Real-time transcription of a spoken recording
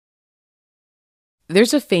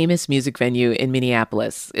There's a famous music venue in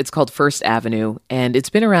Minneapolis. It's called First Avenue, and it's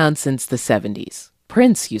been around since the 70s.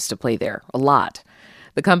 Prince used to play there a lot.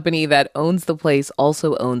 The company that owns the place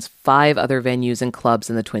also owns 5 other venues and clubs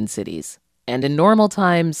in the Twin Cities. And in normal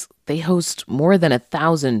times, they host more than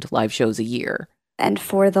 1,000 live shows a year. And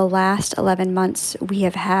for the last 11 months, we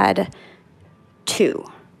have had 2.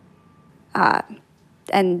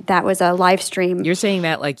 And that was a live stream. You're saying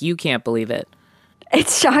that like you can't believe it.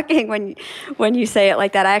 It's shocking when you say it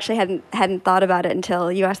like that. I actually hadn't thought about it until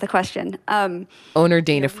you asked the question. Owner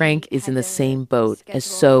Dana Frank is in the same boat as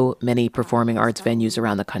so many performing arts venues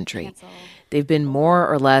around the country. They've been more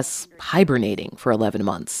or less hibernating for 11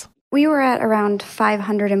 months. We were at around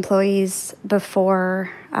 500 employees before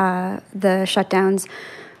the shutdowns.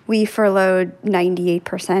 We furloughed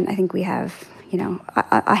 98%. I think we have,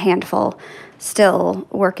 a handful still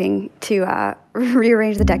working to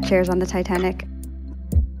rearrange the deck chairs on the Titanic.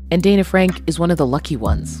 And Dana Frank is one of the lucky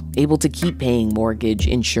ones, able to keep paying mortgage,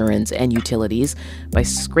 insurance, and utilities by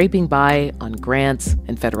scraping by on grants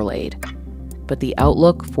and federal aid. But the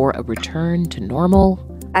outlook for a return to normal?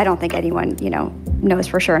 I don't think anyone, knows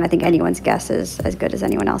for sure, and I think anyone's guess is as good as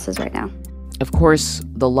anyone else's right now. Of course,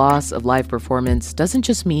 the loss of live performance doesn't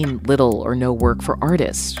just mean little or no work for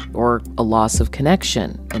artists, or a loss of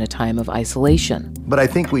connection in a time of isolation. But I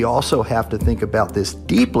think we also have to think about this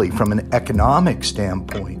deeply from an economic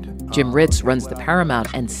standpoint. Jim Ritz runs the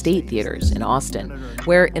Paramount and State Theaters in Austin,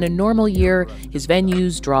 where in a normal year, his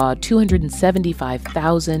venues draw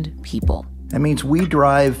 275,000 people. That means we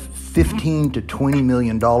drive $15 to $20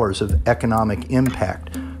 million of economic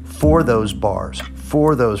impact for those bars,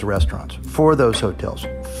 for those restaurants, for those hotels,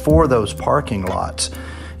 for those parking lots.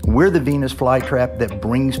 We're the Venus flytrap that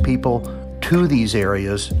brings people to these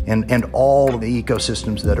areas and all the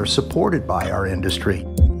ecosystems that are supported by our industry.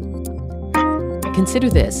 Consider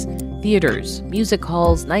this. Theaters, music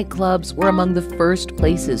halls, nightclubs were among the first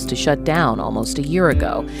places to shut down almost a year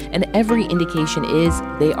ago, and every indication is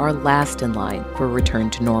they are last in line for a return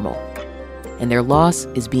to normal. And their loss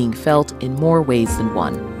is being felt in more ways than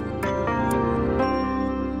one.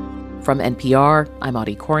 From NPR, I'm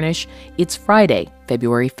Audie Cornish. It's Friday,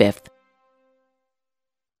 February 5th.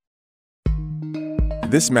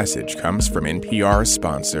 This message comes from NPR's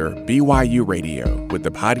sponsor, BYU Radio, with the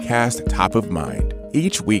podcast Top of Mind.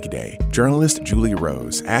 Each weekday, journalist Julie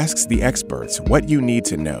Rose asks the experts what you need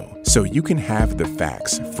to know so you can have the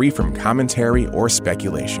facts free from commentary or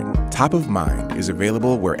speculation. Top of Mind is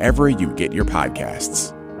available wherever you get your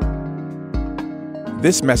podcasts.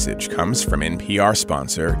 This message comes from NPR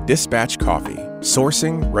sponsor Dispatch Coffee,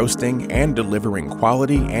 sourcing, roasting, and delivering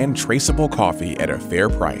quality and traceable coffee at a fair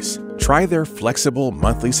price. Try their flexible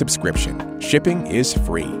monthly subscription. Shipping is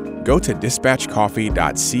free. Go to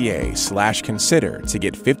dispatchcoffee.ca/consider to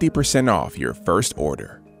get 50% off your first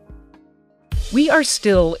order. We are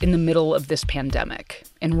still in the middle of this pandemic.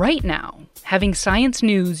 And right now, having science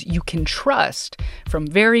news you can trust, from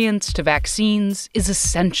variants to vaccines, is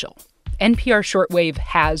essential. NPR Shortwave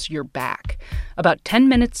has your back. About 10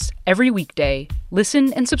 minutes every weekday,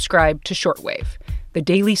 listen and subscribe to Shortwave, the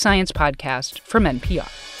daily science podcast from NPR.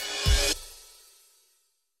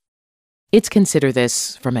 It's Consider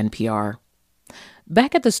This from NPR.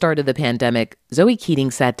 Back at the start of the pandemic, Zoe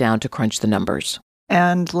Keating sat down to crunch the numbers.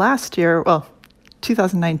 And last year,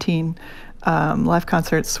 2019, live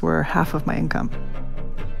concerts were half of my income.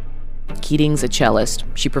 Keating's a cellist.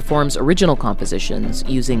 She performs original compositions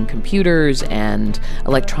using computers and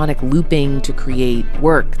electronic looping to create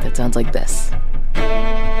work that sounds like this.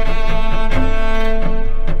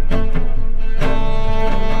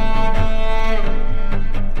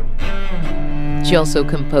 She also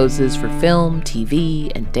composes for film,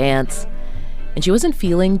 TV, and dance. And she wasn't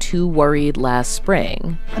feeling too worried last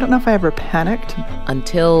spring. I don't know if I ever panicked.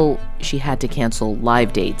 Until she had to cancel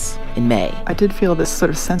live dates in May. I did feel this sort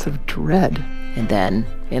of sense of dread. And then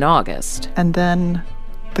in August. And then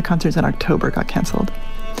the concerts in October got canceled.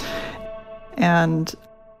 And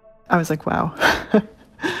I was like, wow.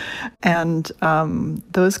 And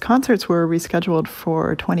those concerts were rescheduled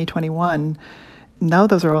for 2021. Now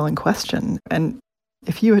those are all in question. And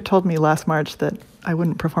if you had told me last March that I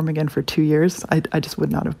wouldn't perform again for 2 years, I just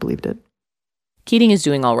would not have believed it. Keating is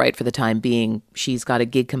doing all right for the time being. She's got a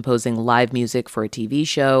gig composing live music for a TV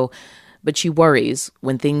show, but she worries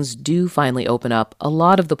when things do finally open up, a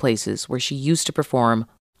lot of the places where she used to perform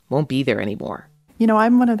won't be there anymore.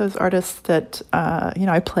 I'm one of those artists that,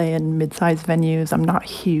 I play in mid-sized venues. I'm not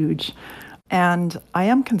huge. And I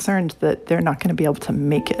am concerned that they're not going to be able to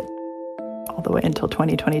make it all the way until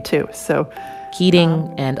 2022. So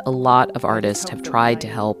Keating and a lot of artists have tried to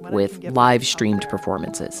help with live-streamed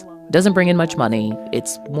performances. Doesn't bring in much money.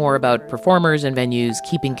 It's more about performers and venues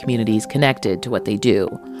keeping communities connected to what they do.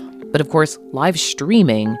 But of course, live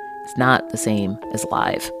streaming is not the same as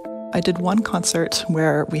live. I did one concert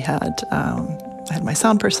where we had I had my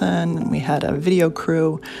sound person and we had a video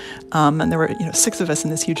crew, and there were 6 of us in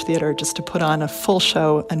this huge theater just to put on a full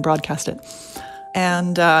show and broadcast it.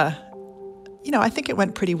 And I think it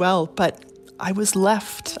went pretty well, but I was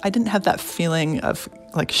left. I didn't have that feeling of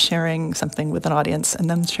like sharing something with an audience and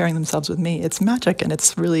them sharing themselves with me. It's magic, and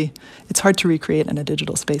it's hard to recreate in a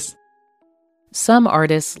digital space. Some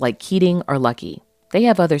artists like Keating are lucky. They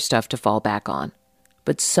have other stuff to fall back on.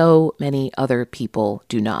 But so many other people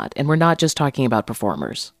do not. And we're not just talking about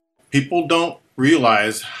performers. People don't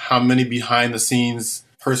realize how many behind-the-scenes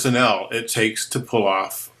personnel it takes to pull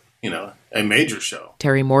off, a major show.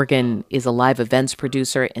 Terry Morgan is a live events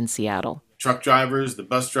producer in Seattle. Truck drivers, the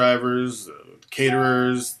bus drivers, the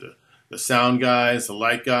caterers, the sound guys, the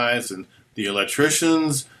light guys, and the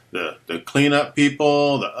electricians, the cleanup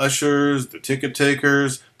people, the ushers, the ticket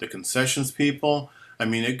takers, the concessions people. I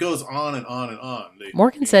mean, it goes on and on and on.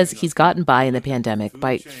 Morgan says he's gotten by in the pandemic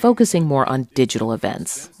by focusing more on digital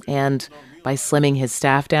events and by slimming his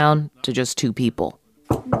staff down to just 2 people.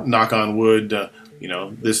 Knock on wood,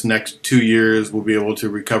 this next 2 years we'll be able to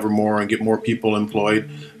recover more and get more people employed.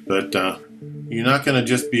 But you're not going to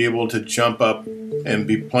just be able to jump up and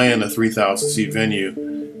be playing a 3,000-seat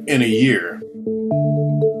venue in a year.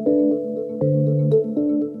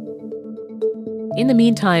 In the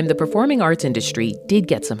meantime, the performing arts industry did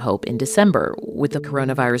get some hope in December with the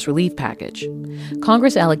coronavirus relief package.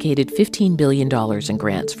 Congress allocated $15 billion in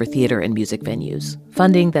grants for theater and music venues,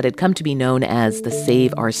 funding that had come to be known as the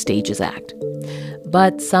Save Our Stages Act.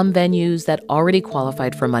 But some venues that already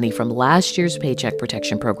qualified for money from last year's Paycheck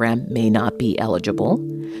Protection Program may not be eligible.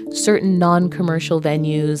 Certain non-commercial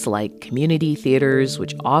venues like community theaters,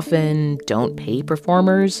 which often don't pay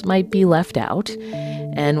performers, might be left out.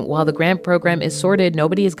 And while the grant program is sorted,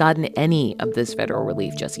 nobody has gotten any of this federal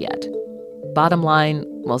relief just yet. Bottom line,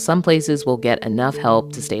 while some places will get enough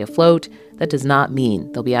help to stay afloat, that does not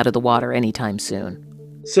mean they'll be out of the water anytime soon.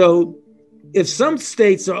 So if some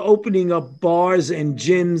states are opening up bars and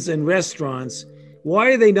gyms and restaurants, why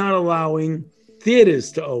are they not allowing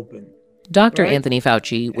theaters to open? Dr. Anthony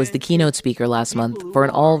Fauci was the keynote speaker last month for an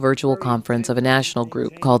all-virtual conference of a national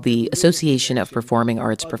group called the Association of Performing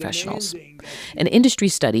Arts Professionals. An industry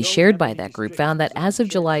study shared by that group found that as of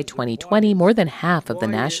July 2020, more than half of the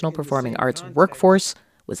national performing arts workforce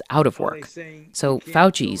was out of work. So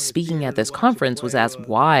Fauci, speaking at this conference, was asked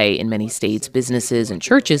why in many states businesses and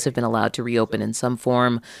churches have been allowed to reopen in some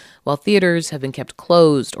form, while theaters have been kept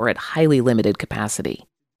closed or at highly limited capacity.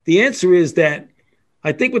 The answer is that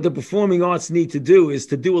I think what the performing arts need to do is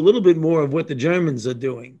to do a little bit more of what the Germans are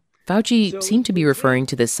doing. Fauci seemed to be referring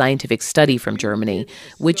to this scientific study from Germany,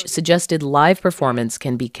 which suggested live performance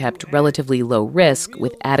can be kept relatively low risk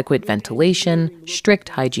with adequate ventilation, strict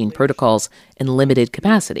hygiene protocols, and limited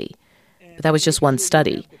capacity. But that was just one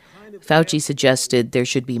study. Fauci suggested there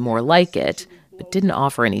should be more like it, but didn't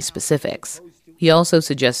offer any specifics. He also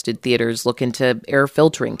suggested theaters look into air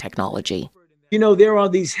filtering technology. There are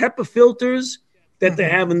these HEPA filters that they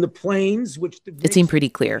have in the planes, It seemed pretty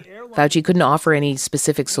clear. Fauci couldn't offer any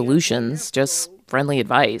specific solutions, just friendly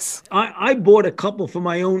advice. I bought a couple for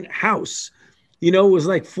my own house. It was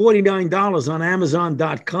like $49 on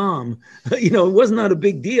Amazon.com. It was not a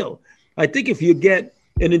big deal. I think if you get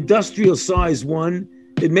an industrial size one,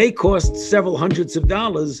 it may cost several hundreds of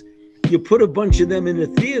dollars. You put a bunch of them in a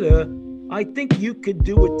theater, I think you could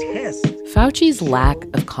do a test. Fauci's lack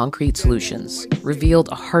of concrete solutions revealed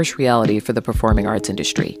a harsh reality for the performing arts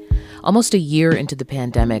industry. Almost a year into the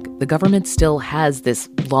pandemic, the government still has this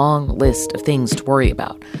long list of things to worry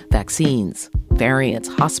about: vaccines, variants,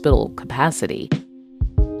 hospital capacity.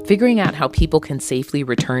 Figuring out how people can safely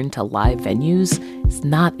return to live venues is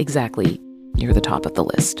not exactly near the top of the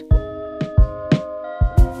list.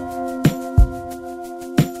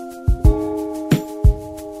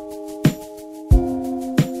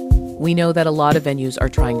 We know that a lot of venues are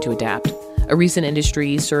trying to adapt. A recent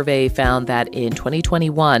industry survey found that in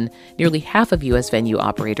 2021, nearly half of U.S. venue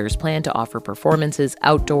operators plan to offer performances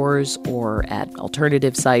outdoors or at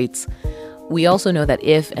alternative sites. We also know that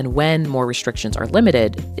if and when more restrictions are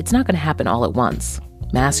limited, it's not going to happen all at once.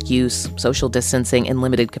 Mask use, social distancing, and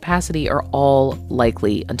limited capacity are all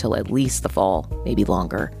likely until at least the fall, maybe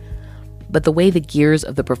longer. But the way the gears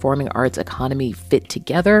of the performing arts economy fit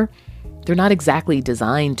together, they're not exactly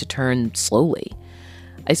designed to turn slowly.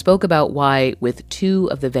 I spoke about why with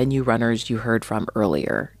 2 of the venue runners you heard from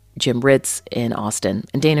earlier, Jim Ritz in Austin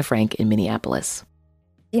and Dana Frank in Minneapolis.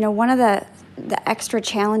 One of the the extra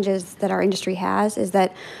challenges that our industry has is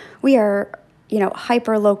that we are,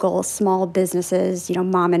 hyper-local small businesses,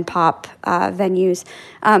 mom and pop venues,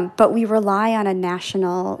 but we rely on a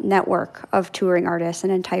national network of touring artists,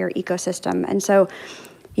 an entire ecosystem. And so,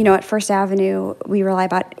 at First Avenue, we rely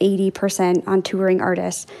about 80% on touring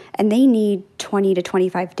artists, and they need 20 to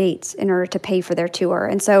 25 dates in order to pay for their tour.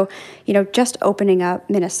 And so, just opening up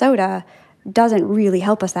Minnesota doesn't really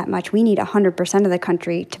help us that much. We need 100% of the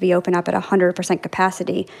country to be open up at 100%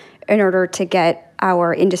 capacity in order to get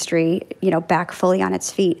our industry, back fully on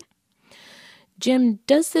its feet. Jim,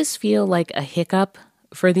 does this feel like a hiccup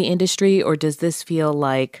for the industry, or does this feel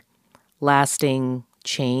like lasting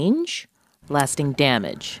change, lasting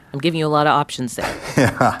damage? I'm giving you a lot of options there.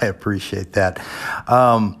 Yeah, I appreciate that.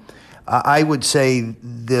 I would say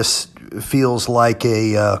this feels like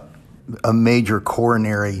a major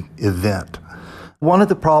coronary event. One of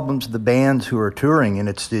the problems of the bands who are touring, and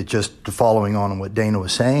it's just following on what Dana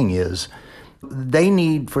was saying, is they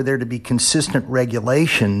need for there to be consistent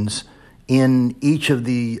regulations in each of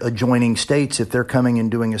the adjoining states. If they're coming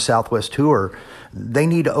and doing a Southwest tour, they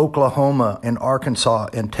need Oklahoma and Arkansas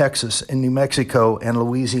and Texas and New Mexico and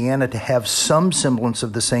Louisiana to have some semblance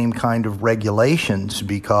of the same kind of regulations,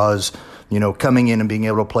 because coming in and being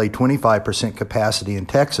able to play 25% capacity in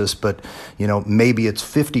Texas, but, maybe it's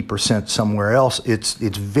 50% somewhere else. It's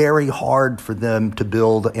very hard for them to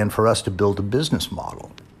build and for us to build a business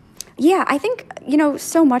model. Yeah, I think,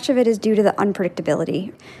 so much of it is due to the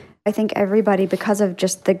unpredictability. I think everybody, because of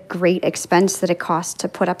just the great expense that it costs to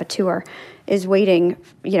put up a tour, is waiting,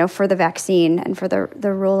 for the vaccine and for the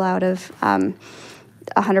rollout of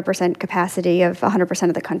 100% capacity of 100%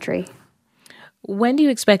 of the country. When do you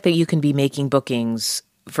expect that you can be making bookings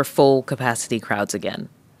for full capacity crowds again?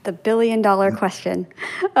 The billion-dollar question.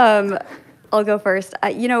 I'll go first.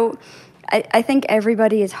 I think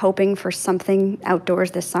everybody is hoping for something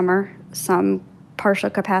outdoors this summer, some partial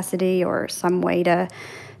capacity or some way to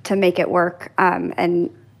make it work. And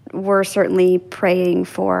we're certainly praying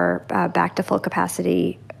for back to full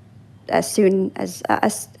capacity as soon as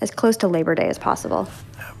close to Labor Day as possible.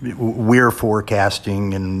 We're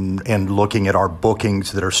forecasting and looking at our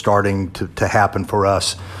bookings that are starting to happen for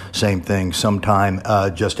us. Same thing, sometime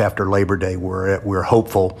just after Labor Day. We're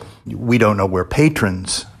hopeful. We don't know where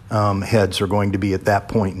patrons' heads are going to be at that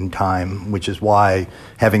point in time, which is why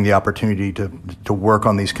having the opportunity to work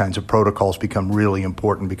on these kinds of protocols become really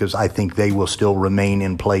important, because I think they will still remain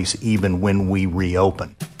in place even when we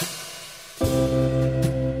reopen.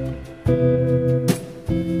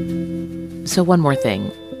 So one more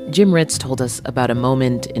thing. Jim Ritz told us about a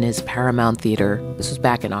moment in his Paramount Theater, this was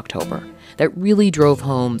back in October, that really drove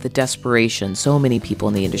home the desperation so many people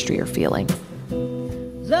in the industry are feeling.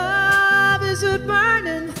 Love is a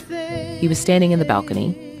burning thing. He was standing in the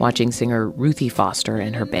balcony, watching singer Ruthie Foster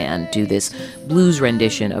and her band do this blues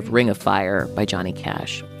rendition of Ring of Fire by Johnny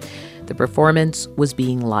Cash. The performance was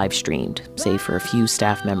being live streamed, save for a few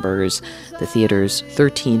staff members. The theater's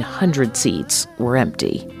 1,300 seats were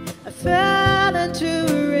empty. I fell into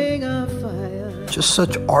a ring of fire. Just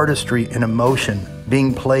such artistry and emotion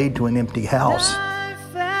being played to an empty house. I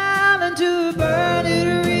fell into a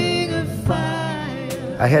burning ring of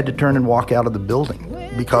fire. I had to turn and walk out of the building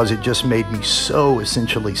because it just made me so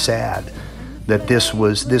essentially sad that this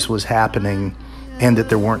was happening, and that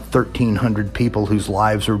there weren't 1,300 people whose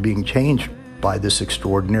lives were being changed by this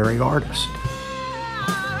extraordinary artist.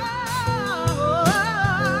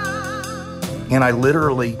 And I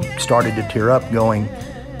literally started to tear up going,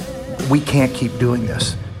 we can't keep doing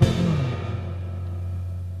this.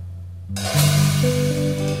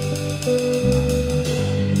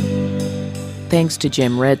 Thanks to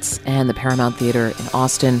Jim Ritz and the Paramount Theater in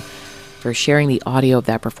Austin for sharing the audio of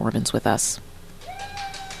that performance with us.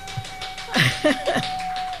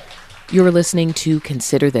 You're listening to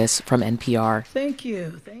Consider This from NPR. Thank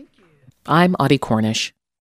you. I'm Audie Cornish.